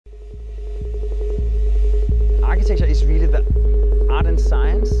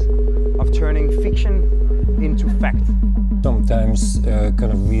imagination into fact. Sometimes kind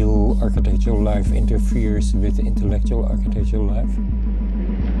of real architectural life interferes with intellectual architectural life.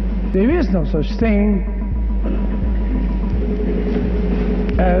 There is no such thing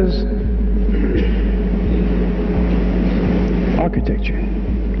as architecture.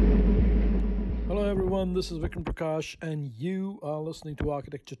 Hello everyone, this is Vikram Prakash and you are listening to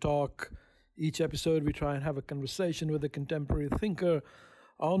Architecture Talk. Each episode we try and have a conversation with a contemporary thinker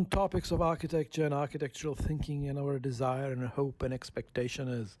on topics of architecture and architectural thinking, and our desire and hope and expectation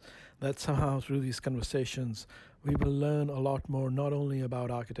is that somehow through these conversations we will learn a lot more, not only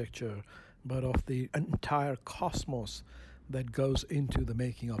about architecture but of the entire cosmos that goes into the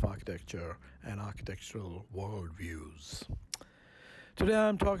making of architecture and architectural worldviews. Today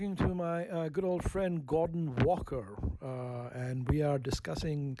I'm talking to my good old friend Gordon Walker, and we are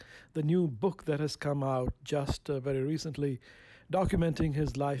discussing the new book that has come out just very recently, documenting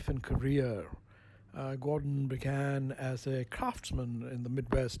his life and career. Gordon began as a craftsman in the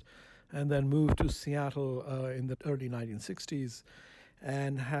Midwest and then moved to Seattle in the early 1960s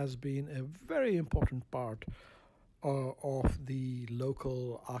and has been a very important part of the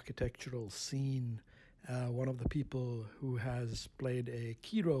local architectural scene. One of the people who has played a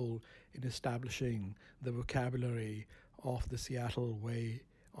key role in establishing the vocabulary of the Seattle way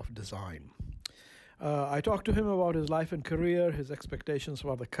of design. I talked to him about his life and career, his expectations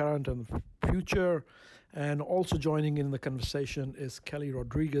for the current and future, and also joining in the conversation is Kelly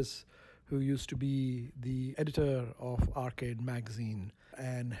Rodriguez, who used to be the editor of Arcade magazine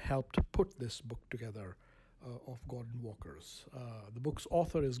and helped put this book together of Gordon Walker's. The book's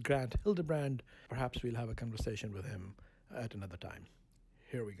author is Grant Hildebrand. Perhaps we'll have a conversation with him at another time.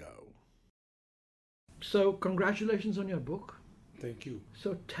 Here we go. So congratulations on your book. Thank you.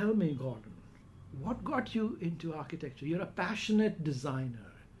 So tell me, Gordon, what got you into architecture? You're a passionate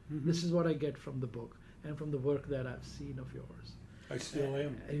designer. Mm-hmm. This is what I get from the book and from the work that I've seen of yours. I still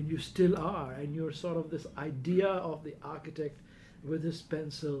am. And you still are. And you're sort of this idea of the architect with his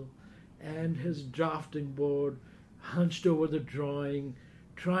pencil and his drafting board, hunched over the drawing,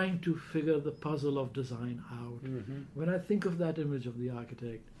 trying to figure the puzzle of design out. Mm-hmm. When I think of that image of the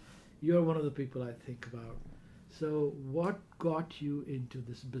architect, you're one of the people I think about. So what got you into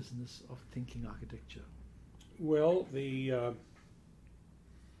this business of thinking architecture? Well,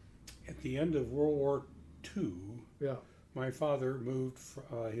 at the end of World War II, my father moved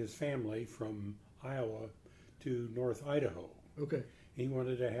his family from Iowa to North Idaho. Okay. He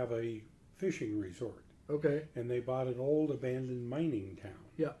wanted to have a fishing resort. Okay. And they bought an old abandoned mining town.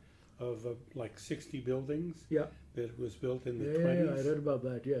 Yeah. Of like 60 buildings. Yeah. That was built in the 20s. Yeah, I read about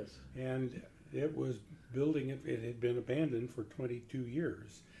that, yes. And it was building it had been abandoned for 22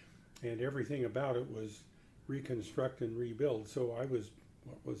 years. And everything about it was reconstruct and rebuild. So I was,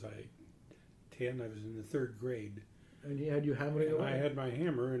 10? I was in the 3rd grade. And he had you hammering away? I had my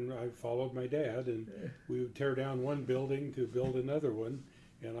hammer, and I followed my dad, and we would tear down one building to build another one,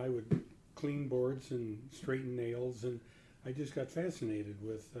 and I would clean boards and straighten nails, and I just got fascinated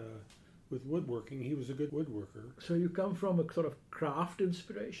with woodworking. He was a good woodworker. So you come from a sort of craft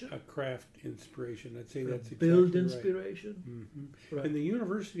inspiration? A craft inspiration. I'd say that's exactly build right. inspiration? Mm-hmm. Right. And the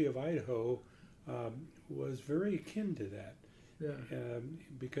University of Idaho was very akin to that. Yeah.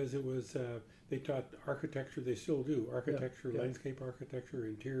 Because it was, they taught architecture, they still do, architecture, landscape architecture,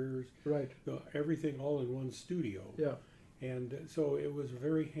 interiors, right. Everything all in one studio. Yeah. And so it was a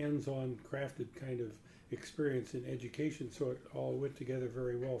very hands-on, crafted kind of experience in education, so it all went together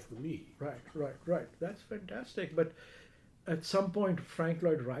very well for me. Right. That's fantastic. But at some point, Frank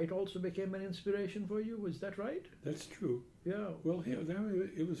Lloyd Wright also became an inspiration for you, was that right? That's true. Yeah. Well,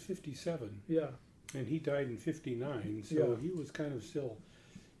 it was 57. Yeah. And he died in 59, so he was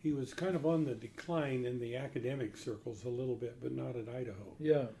kind of on the decline in the academic circles a little bit, but not at Idaho.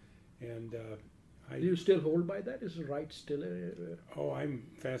 Yeah. And do you still hold by that? Is Wright still Oh, I'm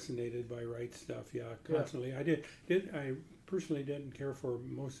fascinated by Wright stuff, constantly. Yeah. I personally didn't care for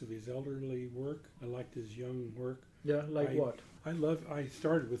most of his elderly work. I liked his young work. Yeah, what? I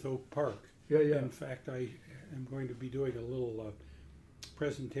started with Oak Park. Yeah. In fact, I am going to be doing a little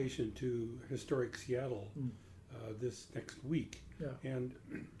presentation to Historic Seattle this next week. Yeah. And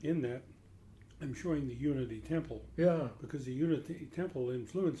in that, I'm showing the Unity Temple. Yeah. Because the Unity Temple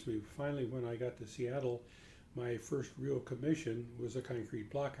influenced me. Finally, when I got to Seattle, my first real commission was a concrete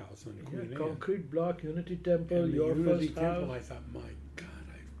block house on Queen Anne. Concrete block, Unity Temple, and your Unity first Temple, house. I thought, my God,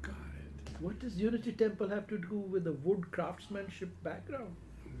 I've got it. What does Unity Temple have to do with the wood craftsmanship background?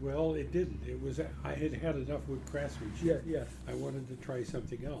 Well, it didn't. I had enough wood craftsmanship. Yeah. I wanted to try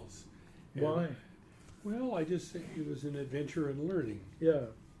something else. Why? Well, it was an adventure in learning. Yeah.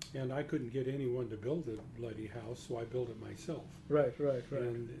 And I couldn't get anyone to build a bloody house, so I built it myself. Right.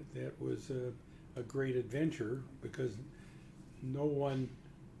 And that was a great adventure because no one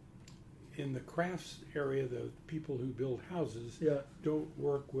in the crafts area, the people who build houses, don't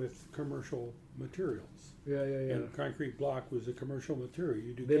work with commercial materials. Yeah. And concrete block was a commercial material.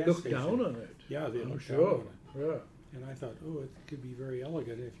 You do They gas look station. down on it. Yeah, they I'm look sure. down on it. Yeah. And I thought, oh, it could be very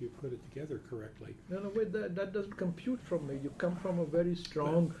elegant if you put it together correctly. No, wait, that doesn't compute from me. You come from a very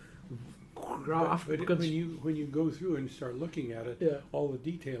strong craft. But because when you go through and start looking at it, Yeah. all the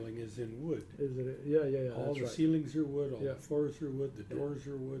detailing is in wood. is it? Yeah. All That's the right. ceilings are wood, all Yeah. the floors are wood, the doors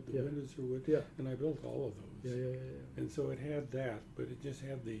are wood, the Yeah. windows are wood, Yeah. and I built all of those. Yeah. And so it had that, but it just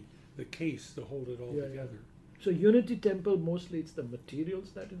had the case to hold it all Yeah, yeah. together. So Unity Temple, mostly it's the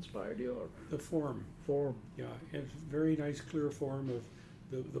materials that inspired you, or The form, form? yeah, and very nice clear form of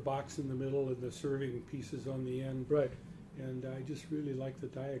the box in the middle and the serving pieces on the end. Right. And I just really like the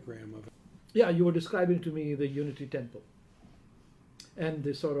diagram of it. Yeah, you were describing to me the Unity Temple, and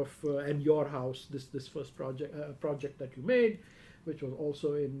the sort of and your house, this first project that you made, which was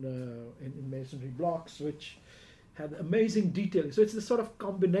also in masonry blocks, which had amazing detailing. So it's the sort of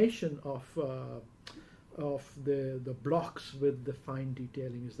combination of the blocks with the fine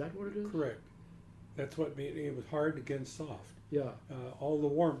detailing. Is that what it is? Correct. That's what made it was hard against soft. Yeah. All the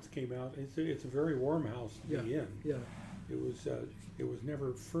warmth came out. It's a very warm house to be in. Yeah. It was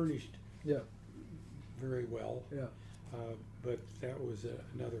never furnished Yeah. very well, Yeah. but that was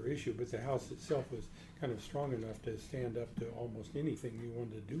another issue. But the house itself was kind of strong enough to stand up to almost anything you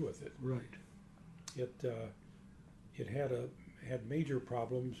wanted to do with it. Right. It had major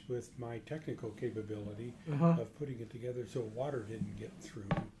problems with my technical capability Uh-huh. of putting it together, so water didn't get through.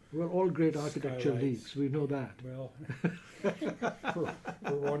 Well, all great architecture Skylights. leaks. We know that. Well,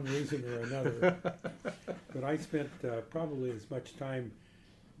 for one reason or another. But I spent probably as much time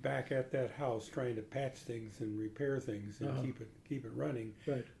back at that house trying to patch things and repair things and Uh-huh. keep it running.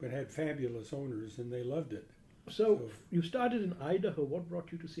 Right. But had fabulous owners and they loved it. So you started in Idaho. What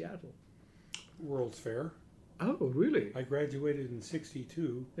brought you to Seattle? World's Fair. Oh, really? I graduated in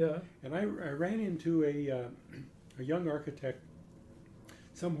 '62, Yeah. and I ran into a young architect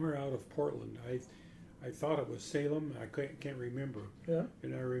somewhere out of Portland. I thought it was Salem. I can't remember. Yeah.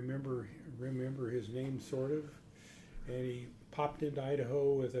 And I remember his name sort of. And he popped into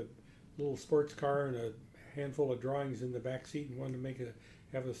Idaho with a little sports car and a handful of drawings in the back seat and wanted to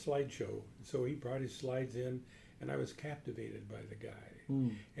have a slideshow. So he brought his slides in, and I was captivated by the guy.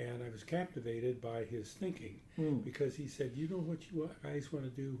 And I was captivated by his thinking because he said, you know what you guys want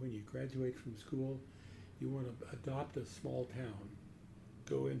to do when you graduate from school? You want to adopt a small town.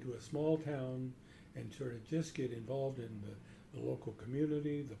 Go into a small town and sort of just get involved in the local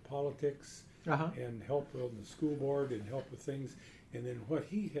community, the politics, Uh-huh. and help on the school board and help with things. And then what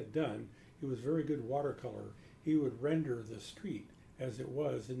he had done, he was very good watercolor. He would render the street as it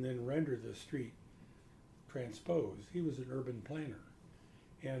was and then render the street transposed. He was an urban planner.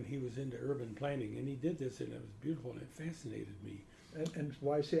 And he was into urban planning, and he did this, and it was beautiful, and it fascinated me. And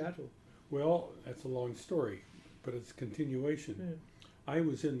why Seattle? Well, that's a long story, but it's a continuation. Yeah. I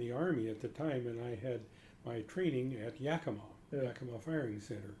was in the Army at the time, and I had my training at Yakima, Yakima Firing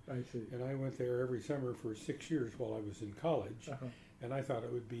Center. I see. And I went there every summer for 6 years while I was in college, Uh-huh. and I thought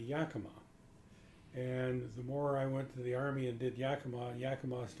it would be Yakima. And the more I went to the Army and did Yakima,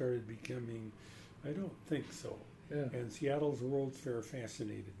 Yakima started becoming, I don't think so. Yeah. And Seattle's World's Fair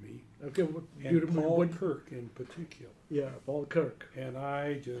fascinated me, Okay. What, do you and remember Paul what? Kirk in particular. Yeah, Paul Kirk. And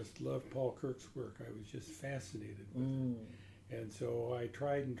I just loved Paul Kirk's work. I was just fascinated with it. And so I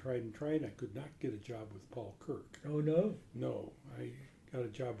tried and tried and tried. I could not get a job with Paul Kirk. Oh no. No, I got a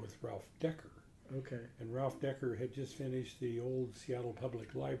job with Ralph Decker. Okay. And Ralph Decker had just finished the old Seattle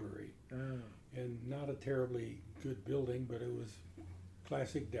Public Library. Ah. And not a terribly good building, but it was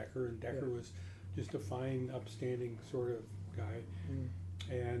classic Decker, and Decker was just a fine, upstanding sort of guy.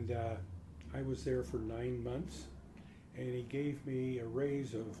 And I was there for 9 months, and he gave me a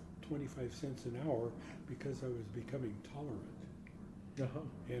raise of 25 cents an hour because I was becoming tolerant, Uh-huh.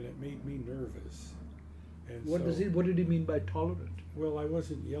 and it made me nervous. And What did he mean by tolerant? Well, I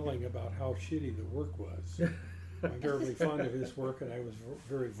wasn't yelling about how shitty the work was. I'm terribly fond of his work, and I was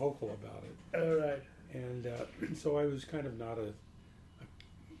very vocal about it. All right. And so I was kind of not a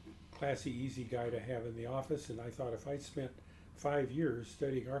classy, easy guy to have in the office, and I thought if I spent 5 years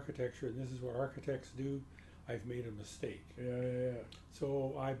studying architecture, and this is what architects do, I've made a mistake. Yeah.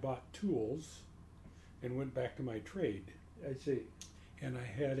 So I bought tools and went back to my trade. I see. And I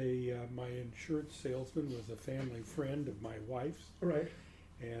had my insurance salesman was a family friend of my wife's, All right.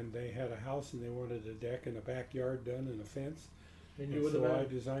 and they had a house and they wanted a deck and a backyard done and a fence. And And so I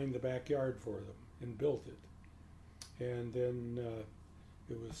designed the backyard for them and built it. And then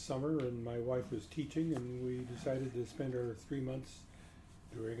it was summer and my wife was teaching, and we decided to spend our 3 months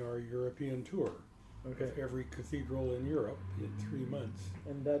doing our European tour. Okay. Of every cathedral in Europe in 3 months.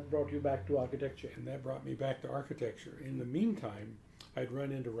 And that brought you back to architecture. And that brought me back to architecture. In the meantime, I'd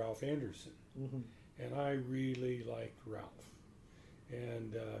run into Ralph Anderson, and I really liked Ralph.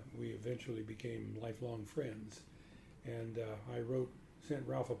 And we eventually became lifelong friends. And I sent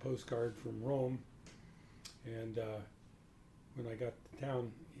Ralph a postcard from Rome, and when I got to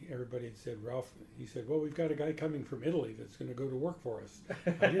town, everybody had said, Ralph, he said, well, we've got a guy coming from Italy that's going to go to work for us.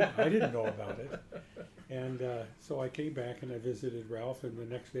 I didn't know about it. And so I came back and I visited Ralph, and the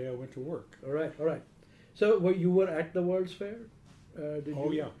next day I went to work. All right. So you were at the World's Fair?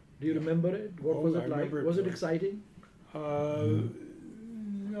 Yeah. Do you remember it? What was it like? Was it exciting?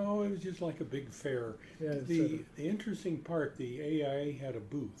 No, it was just like a big fair. Yeah, the interesting part, the AI had a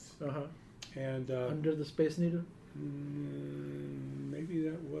booth. And under the Space Needle? Maybe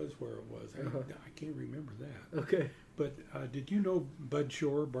that was where it was. I can't remember that. Okay. But did you know Bud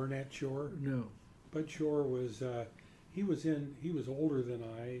Shore, Barnett Shore? No. Bud Shore was he was older than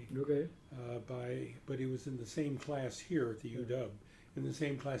I. Okay. But he was in the same class here at the UW, in the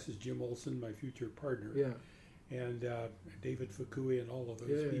same class as Jim Olson, my future partner. Yeah. And David Fukui and all of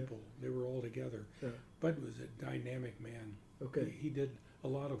those people. They were all together. Yeah. Bud was a dynamic man. Okay. He did a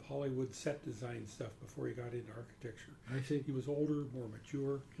lot of Hollywood set design stuff before he got into architecture. I see. He was older, more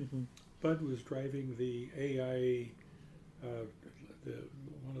mature. Bud was driving the AI,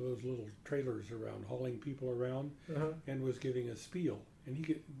 one of those little trailers around, hauling people around, and was giving a spiel. And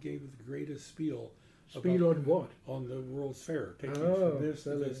he gave the greatest spiel. Spiel on what? On the World's Fair, taking from this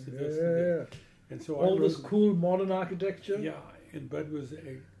to this to this to this. And so all this cool modern architecture. Yeah, and Bud was,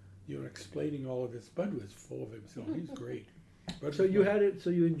 explaining all of this. Bud was full of himself. He's great. So you had it. So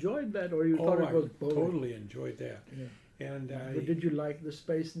you enjoyed that, or you thought it was boring? Totally enjoyed that. Yeah. And but did you like the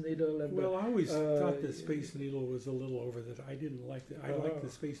Space Needle? And I always thought the Space Needle was a little over that. I didn't like it. I like the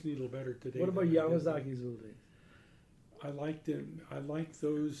Space Needle better today. What about Yamazaki's building? I liked him. I liked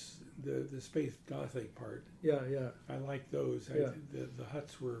those the Space Gothic part. Yeah. I liked those. The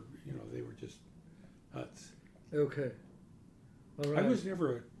huts were, they were just huts. Okay. All right. I was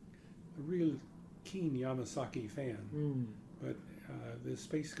never a real keen Yamasaki fan, but the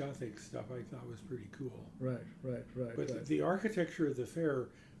Space Gothic stuff I thought was pretty cool. Right. But the architecture of the fair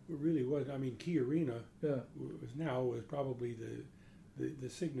really was. I mean, Key Arena was probably the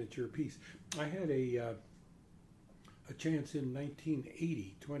signature piece. I had a chance in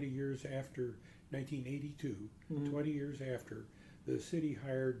 1980, 20 years after 1982, 20 years after, the city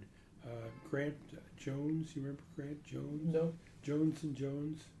hired Grant Jones. You remember Grant Jones? No. Jones and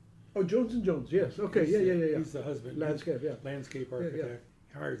Jones. Oh, Jones and Jones. Yes. Okay. Yeah. He's the husband. Landscape architect.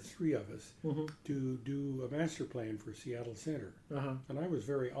 Yeah. Hired 3 of us to do a master plan for Seattle Center, and I was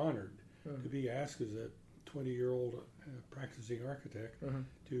very honored to be asked as a 20-year-old practicing architect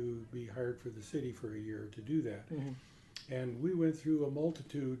to be hired for the city for a year to do that. And we went through a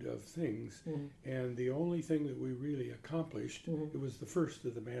multitude of things, and the only thing that we really accomplished, it was the first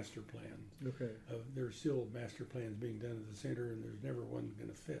of the master plans. Okay. There's still master plans being done at the center, and there's never one going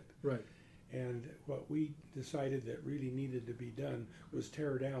to fit. Right. And what we decided that really needed to be done was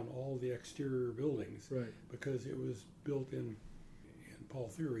tear down all the exterior buildings, because it was built in Paul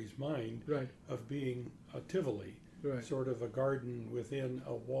Theory's mind of being a Tivoli. Sort of a garden within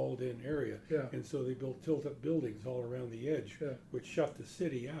a walled-in area, and so they built tilt-up buildings all around the edge, which shut the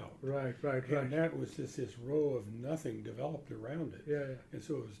city out. Right. And that was just this row of nothing developed around it. And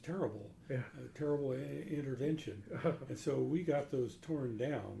so it was terrible, a terrible intervention. And so we got those torn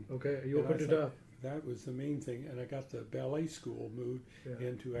down. Okay, you opened it up. That was the main thing, and I got the ballet school moved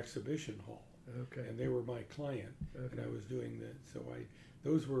into exhibition hall. Okay. And they were my client, and I was doing that. So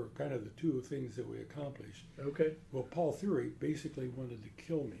those were kind of the 2 things that we accomplished. Okay. Well, Paul Theory basically wanted to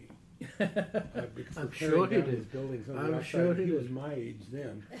kill me. I'm sure he did. Buildings on the outside. He was my age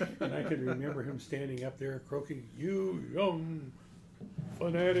then, and I can remember him standing up there croaking, "You young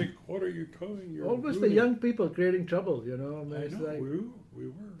fanatic, what are you doing? You're always ruining." the young people creating trouble, I know, we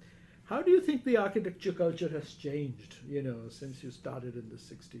were. How do you think the architecture culture has changed, since you started in the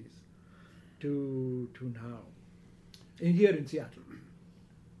 60s to now, here in Seattle?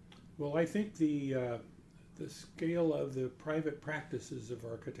 Well, I think the scale of the private practices of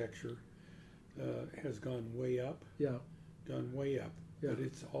architecture has gone way up. Done way up. But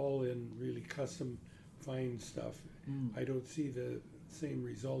it's all in really custom, fine stuff. I don't see the same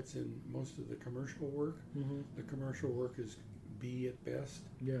results in most of the commercial work. The commercial work is B at best.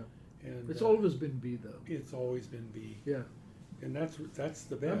 Yeah. And it's always been B, though. It's always been B. Yeah. and that's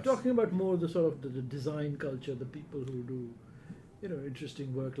the best. I'm talking about more the sort of the design culture, the people who do,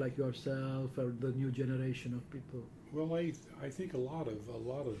 interesting work like yourself or the new generation of people. Well, I think a lot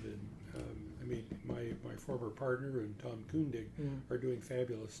of it. I mean, my former partner and Tom Kundig are doing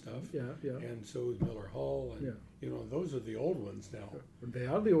fabulous stuff. Yeah, yeah. And so is Miller Hall, and those are the old ones now. They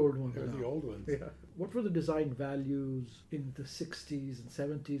are the old ones. They're now. the old ones. Yeah. What were the design values in the 60s and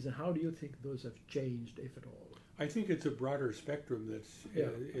 70s, and how do you think those have changed, if at all? I think it's a broader spectrum that's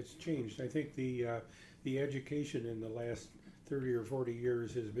it's changed. I think the education in the last 30 or 40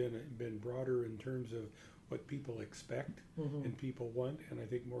 years has been broader in terms of what people expect and people want, and I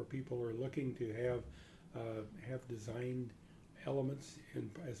think more people are looking to have designed elements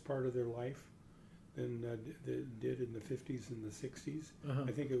as part of their life than did in the 50s and the 60s.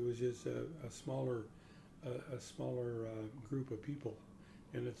 I think it was just a smaller group of people,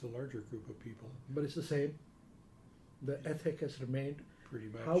 and it's a larger group of people. But it's the same. The ethic has remained. Pretty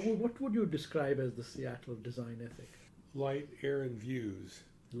much. What would you describe as the Seattle design ethic? Light, air, and views.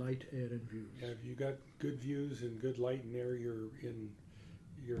 Light, air, and views. Yeah, if you got good views and good light and air,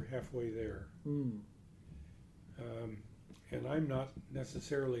 you're halfway there. And I'm not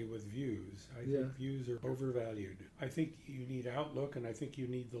necessarily with views. I think views are overvalued. I think you need outlook, and I think you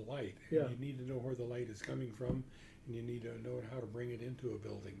need the light. And you need to know where the light is coming from, and you need to know how to bring it into a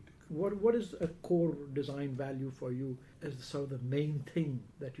building. What is a core design value for you as sort of the main thing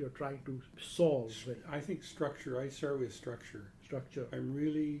that you're trying to solve with? I think structure. I start with structure. Structure. I'm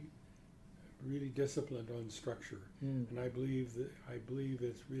really disciplined on structure, and I believe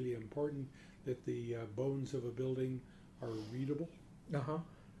it's really important that the bones of a building are readable,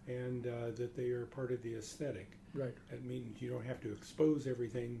 and that they are part of the aesthetic. Right. That means you don't have to expose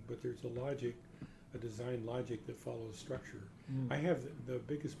everything, but there's a design logic that follows structure. I have the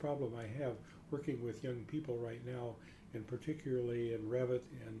biggest problem I have working with young people right now, and particularly in Revit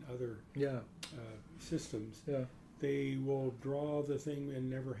and other systems. Yeah. They will draw the thing and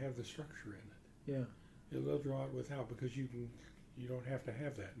never have the structure in it. Yeah. They'll draw it without, because you don't have to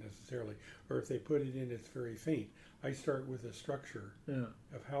have that necessarily. Or if they put it in, it's very faint. I start with a structure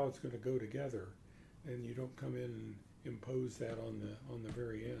of how it's going to go together, and you don't come in and impose that on the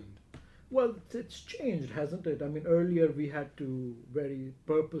very end. Well, it's changed, hasn't it? I mean, earlier we had to very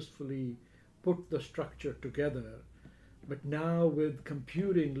purposefully put the structure together, but now with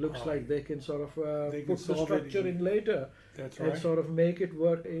computing, looks like they can sort of put the structure in later. That's right. And sort of make it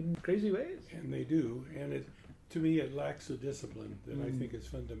work in crazy ways. And they do, and to me, it lacks a discipline that I think is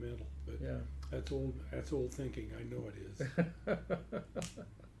fundamental. But that's old thinking. I know it is.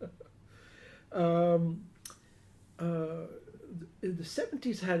 The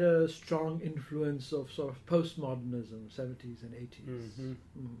 70s had a strong influence of sort of postmodernism, 70s and 80s.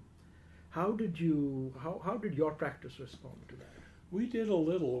 How did your practice respond to that? We did a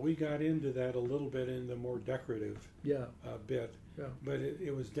little. We got into that a little bit in the more decorative bit. Yeah. But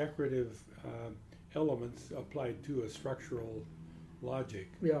it was decorative elements applied to a structural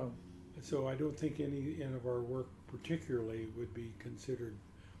logic. Yeah. So I don't think any of our work particularly would be considered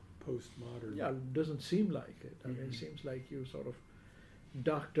postmodern. Yeah, it doesn't seem like it. I mean, it seems like you sort of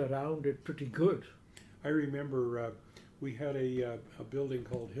ducked around it pretty good. I remember we had a building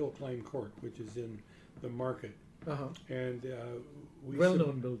called Hill Climb Court, which is in the Market. And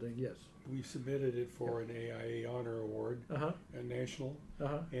well-known building, yes. We submitted it for an AIA Honor Award, a national.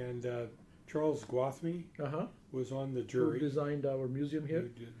 And Charles Gwathmey was on the jury. Who designed our museum here?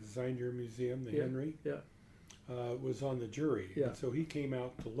 Who designed your museum, the Henry. Yeah. Was on the jury. Yeah. And so he came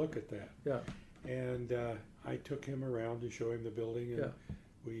out to look at that. Yeah. And I took him around to show him the building, and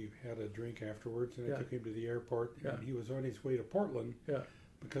we had a drink afterwards, and I took him to the airport, and he was on his way to Portland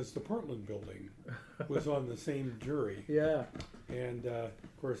because the Portland building was on the same jury. Yeah. And of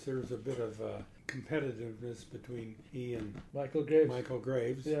course, there was a bit of competitiveness between he and Michael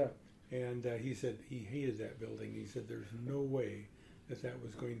Graves. Yeah. And he said he hated that building. He said there's no way that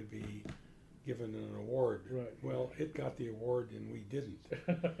was going to be given an award. Right. Well, it got the award and we didn't.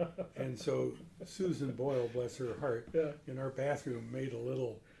 And so Susan Boyle, bless her heart, in our bathroom made a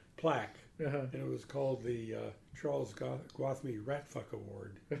little plaque, and it was called the Charles Gwathmey Ratfuck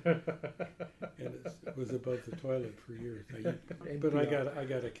Award. And it was above the toilet for years. But I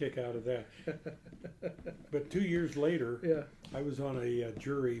got a kick out of that. But 2 years later, I was on a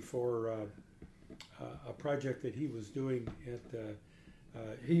jury for a project that he was doing at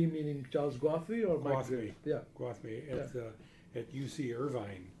he meaning Charles Gwathmey or Gwathmey? Gwathmey at UC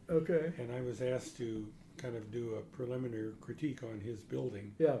Irvine. Okay. And I was asked to kind of do a preliminary critique on his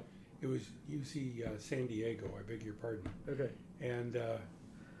building. Yeah. It was UC San Diego, I beg your pardon. Okay. And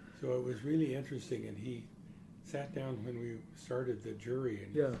so it was really interesting, and he sat down when we started the jury,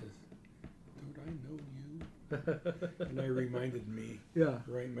 and Yeah. he says, "Don't I know you?" And I reminded me, Yeah.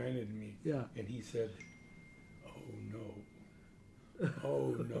 Yeah. and he said, "Oh no,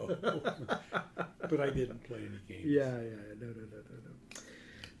 oh no." But I didn't play any games. Yeah.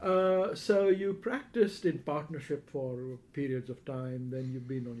 No. So you practiced in partnership for periods of time. Then you've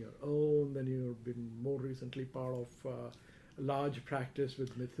been on your own. Then you've been more recently part of a large practice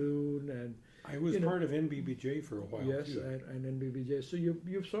with Mithun and. I was part of NBBJ for a while. Yes, too. and NBBJ. So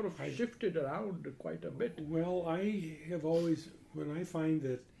you've sort of shifted around quite a bit. Well, I have always, when I find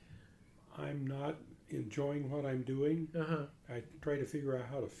that I'm not enjoying what I'm doing, I try to figure out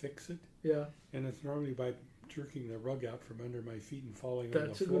how to fix it. Yeah. And it's normally by jerking the rug out from under my feet and falling on the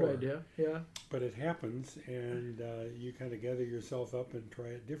That's a floor. good idea. Yeah. But it happens, and you kind of gather yourself up and try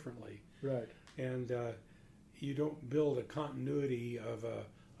it differently. Right. And you don't build a continuity of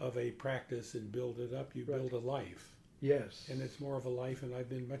a practice and build it up. You build a life. Yes. And it's more of a life, and I've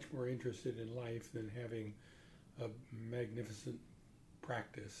been much more interested in life than having a magnificent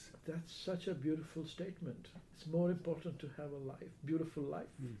practice. That's such a beautiful statement. It's more important to have a life, beautiful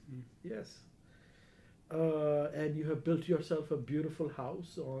life. Mm-hmm. Yes. And you have built yourself a beautiful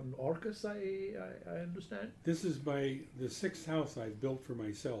house on Orcas, I understand. This is the sixth house I've built for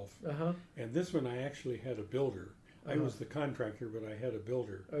myself. And this one I actually had a builder. I was the contractor, but I had a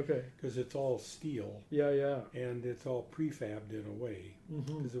builder. Okay. Because it's all steel. Yeah. And it's all prefabbed in a way.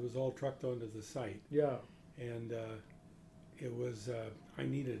 Because it was all trucked onto the site. Yeah. And it was, I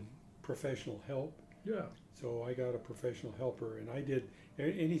needed professional help. Yeah. So I got a professional helper, and I did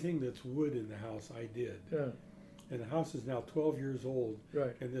anything that's wood in the house, I did. Yeah. And the house is now 12 years old.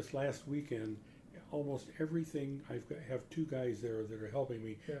 Right. And this last weekend, almost everything, have two guys there that are helping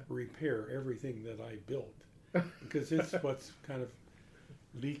me repair everything that I built. Because it's what's kind of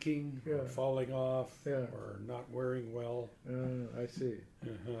leaking or falling off or not wearing well. I see.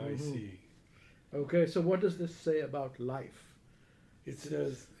 I see. Okay, so what does this say about life? It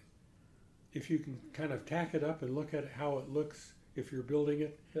says if you can kind of tack it up and look at how it looks if you're building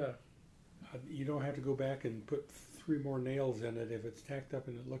it, you don't have to go back and put 3 more nails in it. If it's tacked up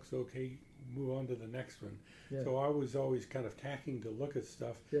and it looks okay, move on to the next one. Yeah. So I was always kind of tacking to look at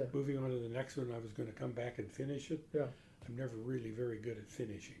stuff. Yeah. Moving on to the next one, I was going to come back and finish it. Yeah. I'm never really very good at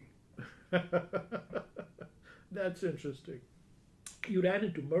finishing. That's interesting. You ran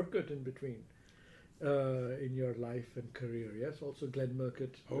into Murcutt in between in your life and career, yes? Also Glenn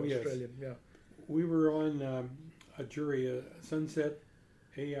Murcutt, Australian. Yes. Yeah. We were on a jury, a Sunset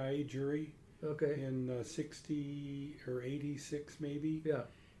AIA jury. Okay. In 60 or 86 maybe. Yeah.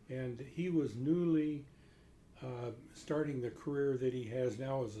 And he was newly starting the career that he has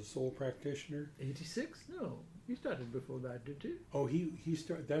now as a sole practitioner. 86? No, you started before that, did you? Oh, he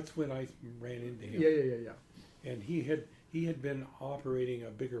started. That's when I ran into him. Yeah. And he had been operating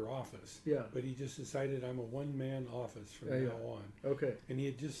a bigger office. Yeah. But he just decided I'm a one-man office from now on. Okay. And he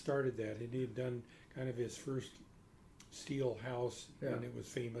had just started that, and he had done kind of his first steel house, and it was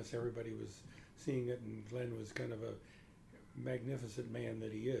famous. Everybody was seeing it, and Glenn was kind of a magnificent man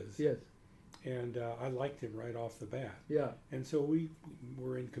that he is. Yes. And I liked him right off the bat. Yeah. And so we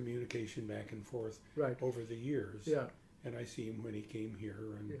were in communication back and forth over the years. Yeah. And I see him when he came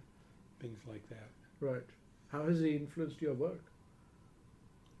here and things like that. Right. How has he influenced your work?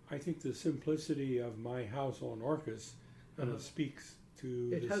 I think the simplicity of my house on Orcas speaks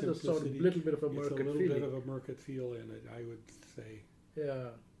to it the has simplicity. a sort of little bit of a Murcutt It's a little feeling. bit of a Murcutt feel in it, I would say. Yeah.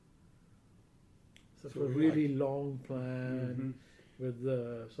 So So a we really long plan Mhm.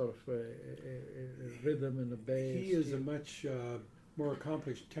 with sort of a rhythm and a bass. He is a much more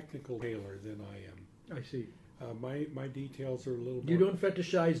accomplished technical tailor than I am. I see. My details are a little You more... don't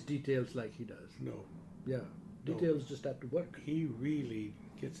fetishize details like he does. No. Yeah. No. Details just have to work. He really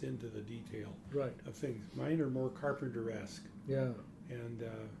gets into the detail Right. of things. Mine are more carpenter-esque, Yeah. and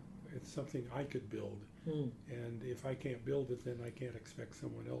it's something I could build. And if I can't build it, then I can't expect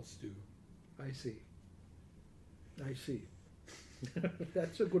someone else to. I see.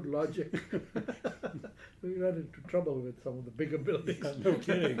 That's a good logic. We got into trouble with some of the bigger buildings. Yeah, no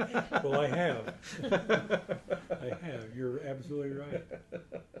kidding. Well, I have. I have. You're absolutely right.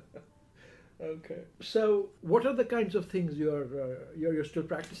 Okay. So, what are the kinds of things you're still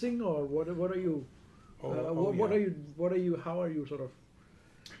practicing, or what are you? What are you? How are you sort of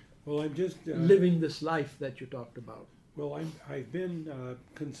Well, I'm just living this life that you talked about? Well, I've been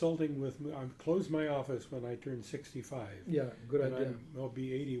consulting with. I've closed my office when I turned 65. Yeah, good and idea. I'll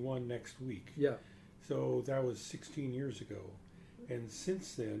be 81 next week. Yeah. So that was 16 years ago, and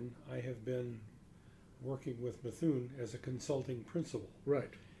since then I have been working with Mithun as a consulting principal. Right.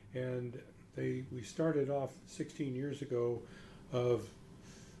 And We started off 16 years ago of,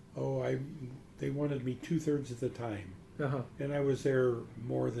 they wanted me 2/3 of the time. Uh-huh. And I was there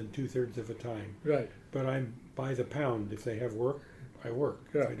more than 2/3 of the time. Right. But I'm by the pound. If they have work, I work.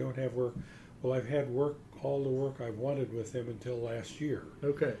 Yeah. If I don't have work, well, I've had all the work I wanted with them until last year.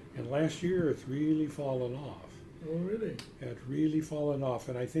 Okay. And last year it's really fallen off. Oh, really? It's really fallen off.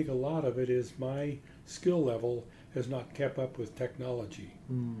 And I think a lot of it is my skill level has not kept up with technology.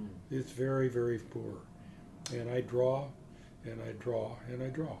 Mm. It's very, very poor. And I draw, and I draw, and I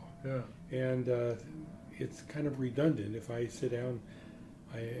draw. Yeah. And it's kind of redundant if I sit down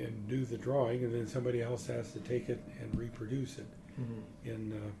and do the drawing, and then somebody else has to take it and reproduce it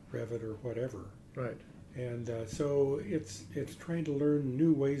in Revit or whatever. Right. And so it's trying to learn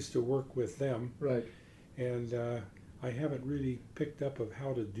new ways to work with them. Right. And I haven't really picked up of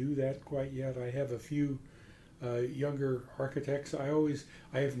how to do that quite yet. I have a few younger architects. I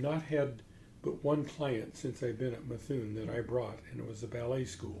have not had but one client since I've been at Methuen that I brought, and it was the ballet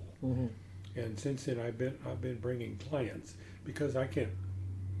school. Mm-hmm. And since then I've been bringing clients, because I can't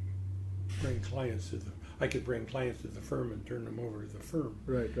bring clients to I could bring clients to the firm and turn them over to the firm.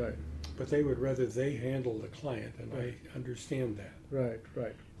 Right, right. But they would rather they handle the client, and Right. I understand that. Right,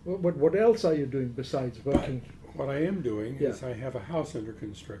 right. But what else are you doing besides working? What I am doing Yeah. is I have a house under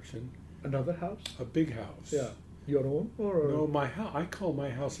construction, Another house? a big house. Yeah. Your own or? No, my house. I call my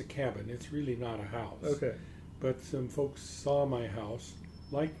house a cabin. It's really not a house. Okay. But some folks saw my house,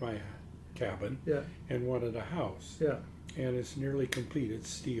 liked my cabin, Yeah. and wanted a house. Yeah. And it's nearly complete. It's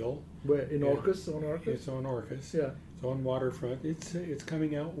steel. Where in Yeah. Orcus? On Orcus? It's on Orcus. Yeah. It's on waterfront. It's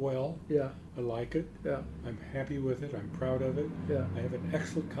coming out well. Yeah. I like it. Yeah. I'm happy with it. I'm proud of it. Yeah. I have an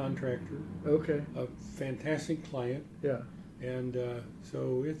excellent contractor, Okay. a fantastic client, Yeah. and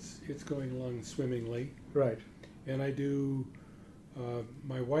so it's going along swimmingly. Right. And I do.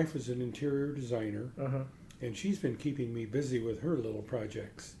 My wife is an interior designer, Uh-huh. and she's been keeping me busy with her little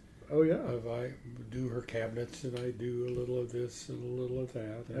projects. Oh, yeah. I do her cabinets, and I do a little of this and a little of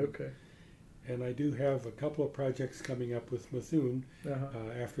that. And, Okay. and I do have a couple of projects coming up with Methuen Uh-huh.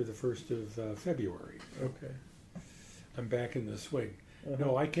 after the 1st of February. Okay. I'm back in the swing. Uh-huh.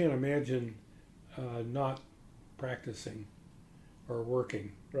 No, I can't imagine not practicing or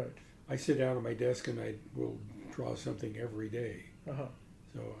working. Right. I sit down at my desk and I will draw something every day. Uh-huh.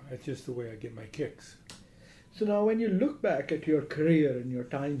 So that's just the way I get my kicks. So now when you look back at your career and your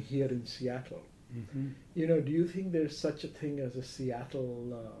time here in Seattle, Mm-hmm. do you think there's such a thing as a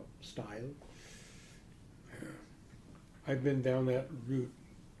Seattle style? I've been down that route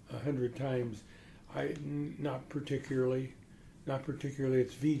 100 times. Not particularly. Not particularly.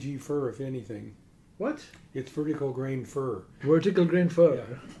 It's VG fir, if anything. What? It's vertical grain fir. Vertical grain fir.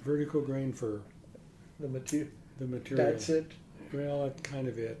 Yeah, vertical grain fir. The material. The material. That's it. Well, that's kind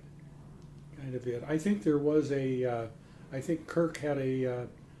of it. Kind of it. I think there was I think Kirk had a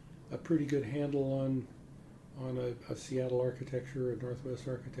pretty good handle on a Seattle architecture, a Northwest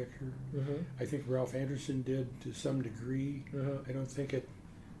architecture. Uh-huh. I think Ralph Anderson did to some degree. Uh-huh. I don't think it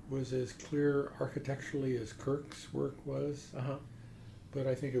was as clear architecturally as Kirk's work was, Uh-huh. but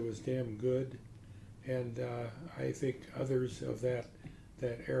I think it was damn good. And I think others of that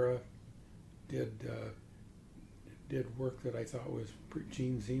era did work that I thought was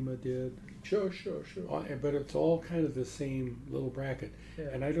Gene Zima did. Sure. But it's all kind of the same little bracket, Yeah.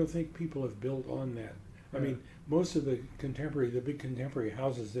 and I don't think people have built on that. I Yeah. mean, most of the big contemporary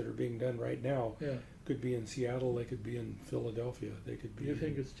houses that are being done right now Yeah. could be in Seattle, they could be in Philadelphia, they could be. You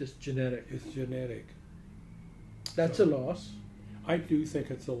think it's just genetic? It's genetic. That's So- a loss. I do think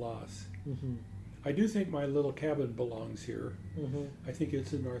it's a loss. Mm-hmm. I do think my little cabin belongs here. Mm-hmm. I think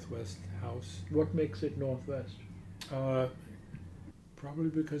it's a Northwest house. What makes it Northwest? Probably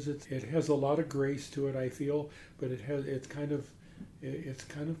because it has a lot of grace to it, I feel, but it's kind of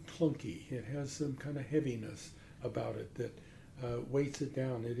clunky. It has some kind of heaviness about it that weights it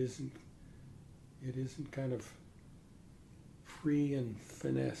down. It isn't kind of free and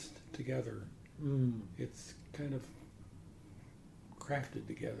finessed together. Mm. It's kind of crafted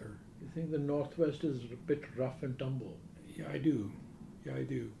together. You think the Northwest is a bit rough and tumble? Yeah, I do.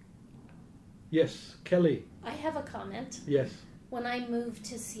 Yes, Kelly. I have a comment. Yes. When I moved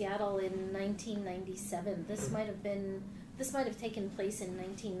to Seattle in 1997, this might have taken place in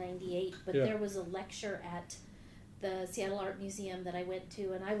 1998, but Yeah. there was a lecture at the Seattle Art Museum that I went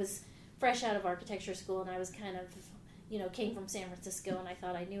to, and I was fresh out of architecture school, and I was kind of, came from San Francisco, and I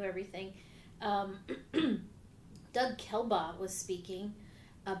thought I knew everything. Doug Kelbaugh was speaking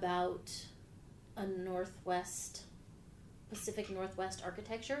about a Pacific Northwest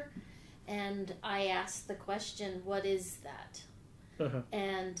architecture, and I asked the question, what is that?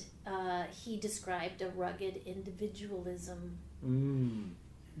 and he described a rugged individualism.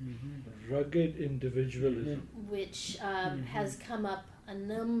 Rugged individualism. Which has come up a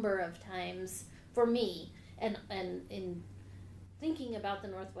number of times for me, and in thinking about the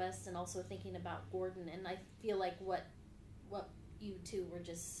Northwest and also thinking about Gordon, and I feel like what you two were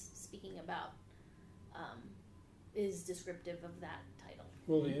just speaking about is descriptive of that title.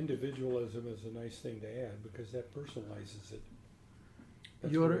 Well, the individualism is a nice thing to add because that personalizes it.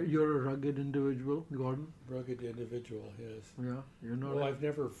 That's You're a rugged individual, Gordon? rugged individual, yes. Yeah, you're not. Well, I've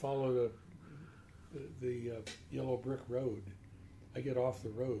never followed the yellow brick road. I get off the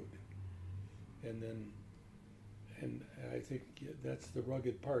road, and I think that's the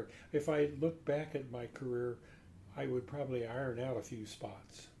rugged part. If I look back at my career, I would probably iron out a few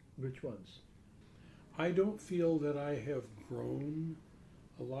spots. Which ones? I don't feel that I have grown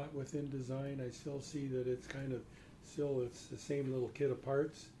a lot within design. I still see that it's it's the same little kit of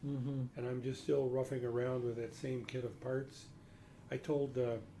parts, and I'm just still roughing around with that same kit of parts. I told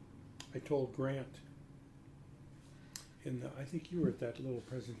Grant, I think you were at that little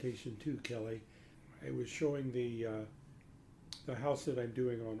presentation too, Kelly. I was showing the house that I'm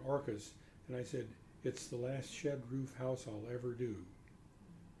doing on Orcas, and I said, it's the last shed roof house I'll ever do,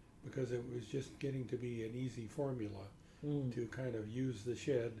 because it was just getting to be an easy formula to kind of use the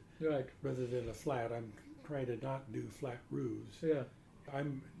shed rather than a flat. I'm trying to not do flat roofs. Yeah.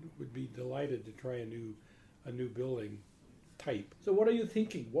 Would be delighted to try a new building type. So what are you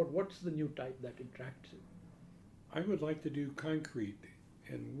thinking? What's the new type that attracts you? I would like to do concrete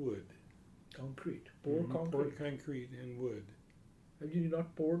and wood. Concrete. Pour concrete. Poured concrete and wood. Have you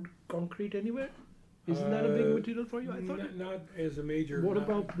not poured concrete anywhere? Isn't that a big material for you? I thought not as a major. What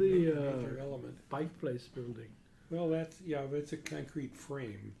about the major element? Pike Place building? Well, it's a concrete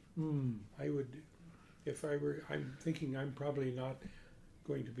frame. I would, if I were, I'm thinking I'm probably not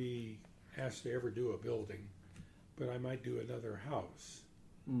going to be asked to ever do a building, but I might do another house.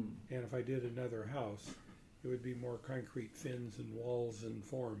 And if I did another house, it would be more concrete fins and walls and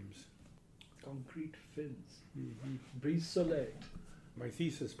forms. Concrete fins. Brise Soleil. My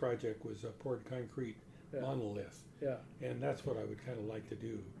thesis project was a poured concrete monolith. Yeah. And that's what I would kind of like to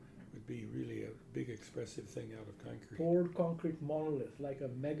do. Would be really a big expressive thing out of concrete. Poured concrete monolith, like a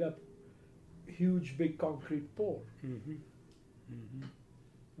mega, huge, big concrete pour.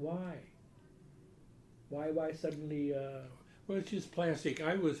 Why? Why suddenly? Well, it's just plastic.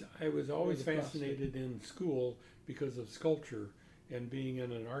 I was always fascinated in school because of sculpture and being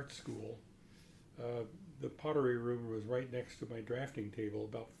in an art school. The pottery room was right next to my drafting table,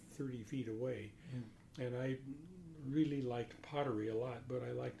 about 30 feet away. And I really liked pottery a lot, but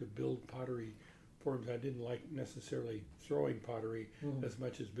I liked to build pottery forms. I didn't like necessarily throwing pottery as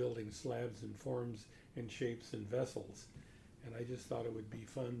much as building slabs and forms and shapes and vessels. And I just thought it would be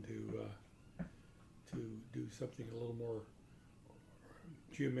fun to do something a little more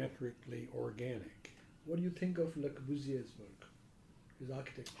geometrically organic. What do you think of Le Corbusier's work, his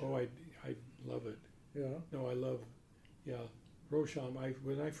architecture? Oh, I love it. Yeah. No, I love, Rocham.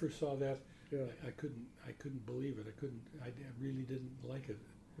 When I first saw that, Yeah. I couldn't believe it. I really didn't like it.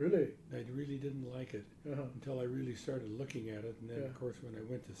 Really? I really didn't like it until I really started looking at it, and then of course when I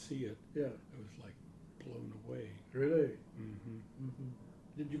went to see it, I was like blown away. Really?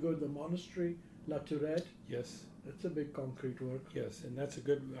 Did you go to the monastery, La Tourette? Yes. That's a big concrete work. Yes, and that's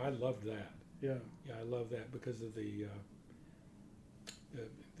I loved that. Yeah. Yeah, I love that because of the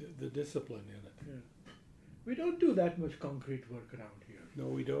discipline in it. Yeah. We don't do that much concrete work around here. No,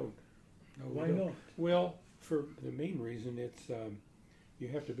 we don't. No, Why we don't. not? Well, for the main reason, it's you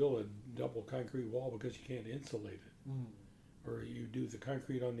have to build a double concrete wall because you can't insulate it. Or you do the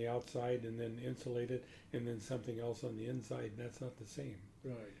concrete on the outside and then insulate it, and then something else on the inside, and that's not the same.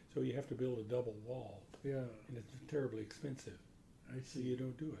 Right. So you have to build a double wall. Yeah. And it's terribly expensive. I So see. you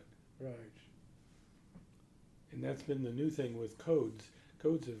don't do it. Right. And that's been the new thing with codes.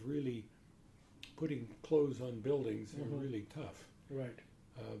 Codes is really putting clothes on buildings are really tough. Right.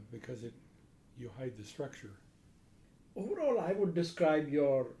 Because you hide the structure. Overall, I would describe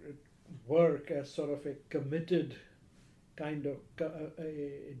your work as sort of a committed kind of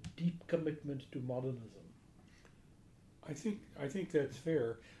a deep commitment to modernism. I think that's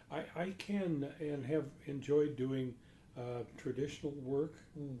fair. I can and have enjoyed doing traditional work,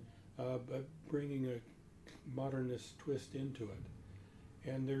 but bringing a modernist twist into it.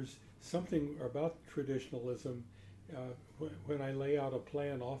 And there's something about traditionalism. When I lay out a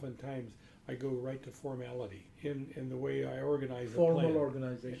plan, oftentimes I go right to formality in the way I organize Formal a plan.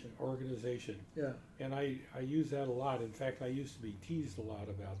 organization. Organization. Yeah. And I use that a lot. In fact, I used to be teased a lot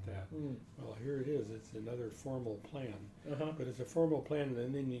about that. Well, here it is. It's another formal plan. But it's a formal plan,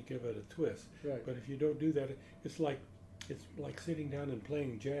 and then you give it a twist. Right. But if you don't do that, it's like sitting down and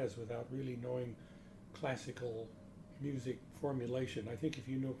playing jazz without really knowing classical music formulation. I think if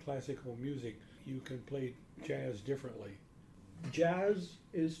you know classical music, you can play jazz differently. Jazz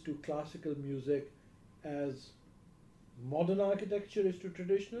is to classical music as modern architecture is to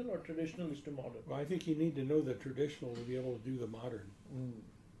traditional, or traditional is to modern? Well, I think you need to know the traditional to be able to do the modern. And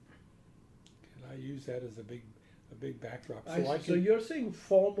I use that as a big backdrop. So you're saying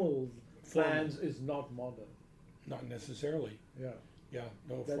formal plans is not modern? Not necessarily. Yeah. Yeah,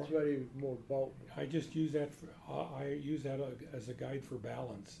 no. That's very more bulk. I just use that as a guide for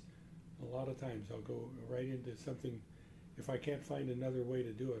balance. A lot of times I'll go right into something. If I can't find another way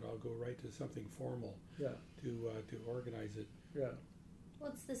to do it, I'll go right to something formal. Yeah. To organize it. Yeah.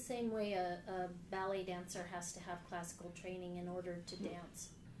 Well, it's the same way a ballet dancer has to have classical training in order to dance.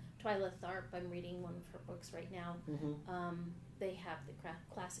 Twyla Tharp, I'm reading one of her books right now. They have the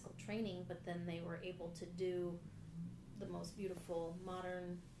classical training, but then they were able to do the most beautiful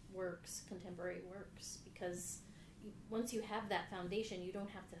modern works, contemporary works, because once you have that foundation, you don't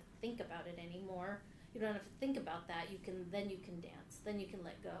have to think about it anymore. You don't have to think about that. You can dance. Then you can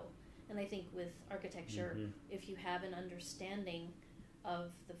let go. And I think with architecture, if you have an understanding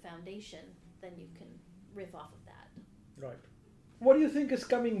of the foundation, then you can riff off of that. Right. What do you think is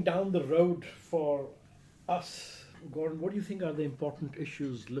coming down the road for us, Gordon? What do you think are the important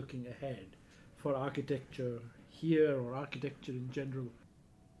issues looking ahead for architecture here or architecture in general?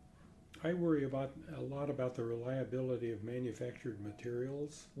 I worry a lot about the reliability of manufactured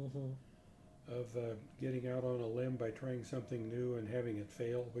materials, of getting out on a limb by trying something new and having it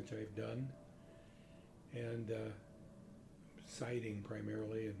fail, which I've done, and siding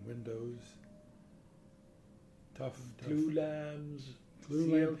primarily and windows. Tough glue lamps,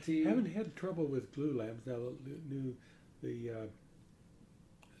 CLT. Haven't had trouble with glue lamps. Now the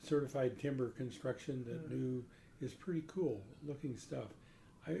certified timber construction that new is pretty cool looking stuff.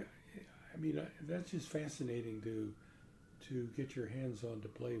 I mean that's just fascinating to get your hands on to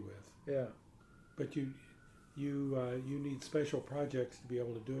play with. Yeah. But you need special projects to be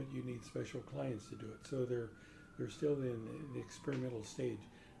able to do it. You need special clients to do it. So they're still in the experimental stage.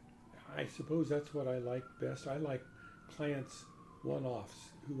 I suppose that's what I like best. I like clients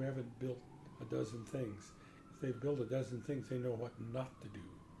one-offs who haven't built a dozen things. If they've built a dozen things, they know what not to do.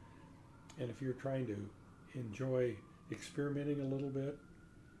 And if you're trying to enjoy experimenting a little bit,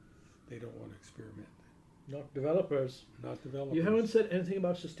 they don't want to experiment. Not developers. Not developers. You haven't said anything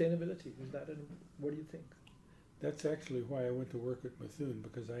about sustainability. Is that what do you think? That's actually why I went to work at Methuen,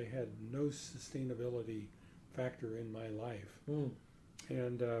 because I had no sustainability factor in my life.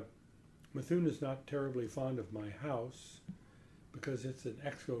 And Methuen is not terribly fond of my house because it's an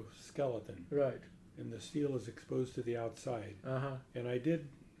exoskeleton. Right. And the steel is exposed to the outside. And I did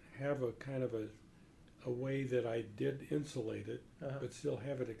have a kind of a way that I did insulate it, but still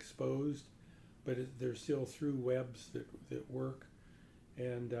have it exposed. But there's still through webs that work.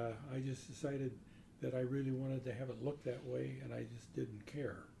 And I just decided that I really wanted to have it look that way, and I just didn't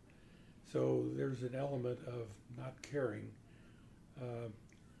care. So there's an element of not caring.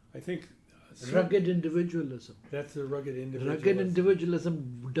 I think rugged individualism. That's the rugged individualism. Rugged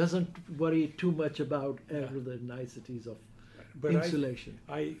individualism doesn't worry too much about the niceties of insulation.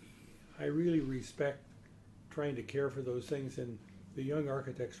 I really respect trying to care for those things, and the young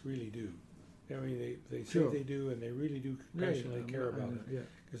architects really do. I mean, they say they do, and they really do passionately care about it.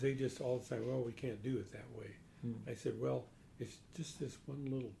 Because they just all say, well, we can't do it that way. I said, well, it's just this one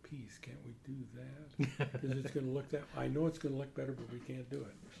little piece. Can't we do that? Because it's going to look that. I know it's going to look better, but we can't do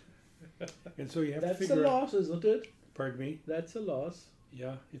it. And so you have to figure out. That's a loss, isn't it? Pardon me? That's a loss.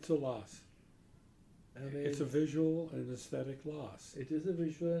 Yeah, it's a loss. I mean, it's a visual and aesthetic loss. It is a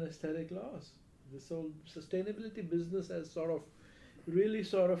visual and aesthetic loss. This whole sustainability business has really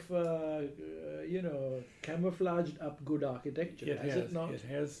camouflaged up good architecture. Has it not? It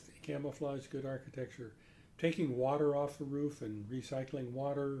has camouflaged good architecture. Taking water off the roof and recycling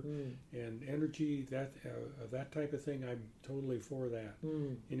water and energy, that type of thing, I'm totally for that.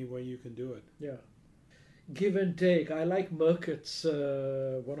 Any way you can do it. Yeah. Give and take. I like Merkit's,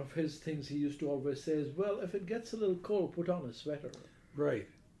 one of his things he used to always say is, well, if it gets a little cold, put on a sweater. Right.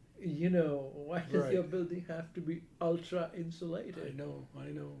 Why does your building have to be ultra insulated? I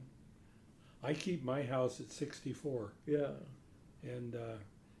know. I keep my house at 64. Yeah. And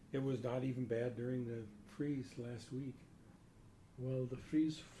it was not even bad during the freeze last week. Well, the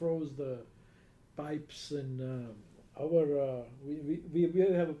freeze froze the pipes and we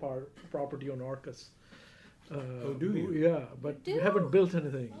have a property on Orcas. Oh, do you? Yeah, but we haven't built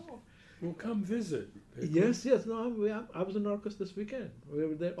anything. Oh. Well, come visit. Yes. No, I was in Orcas this weekend. We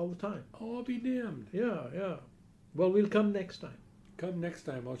were there all the time. Oh, I'll be damned. Yeah. Well, we'll come next time. Come next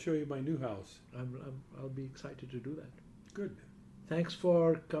time. I'll show you my new house. I'll be excited to do that. Good. Thanks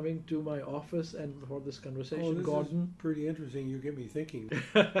for coming to my office and for this conversation, This Gordon. is pretty interesting. You get me thinking.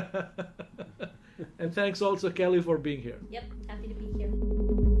 And thanks also, Kelly, for being here. Yep, happy to be here.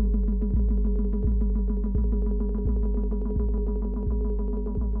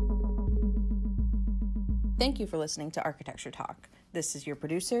 Thank you for listening to Architecture Talk. This is your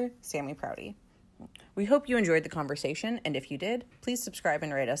producer, Sammy Prouty. We hope you enjoyed the conversation, and if you did, please subscribe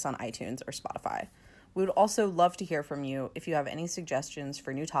and rate us on iTunes or Spotify. We would also love to hear from you if you have any suggestions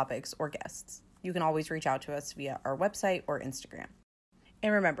for new topics or guests. You can always reach out to us via our website or Instagram.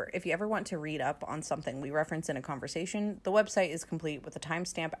 And remember, if you ever want to read up on something we reference in a conversation, the website is complete with a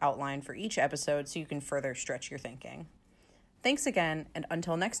timestamp outline for each episode so you can further stretch your thinking. Thanks again, and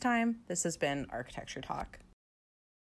until next time, this has been Architecture Talk.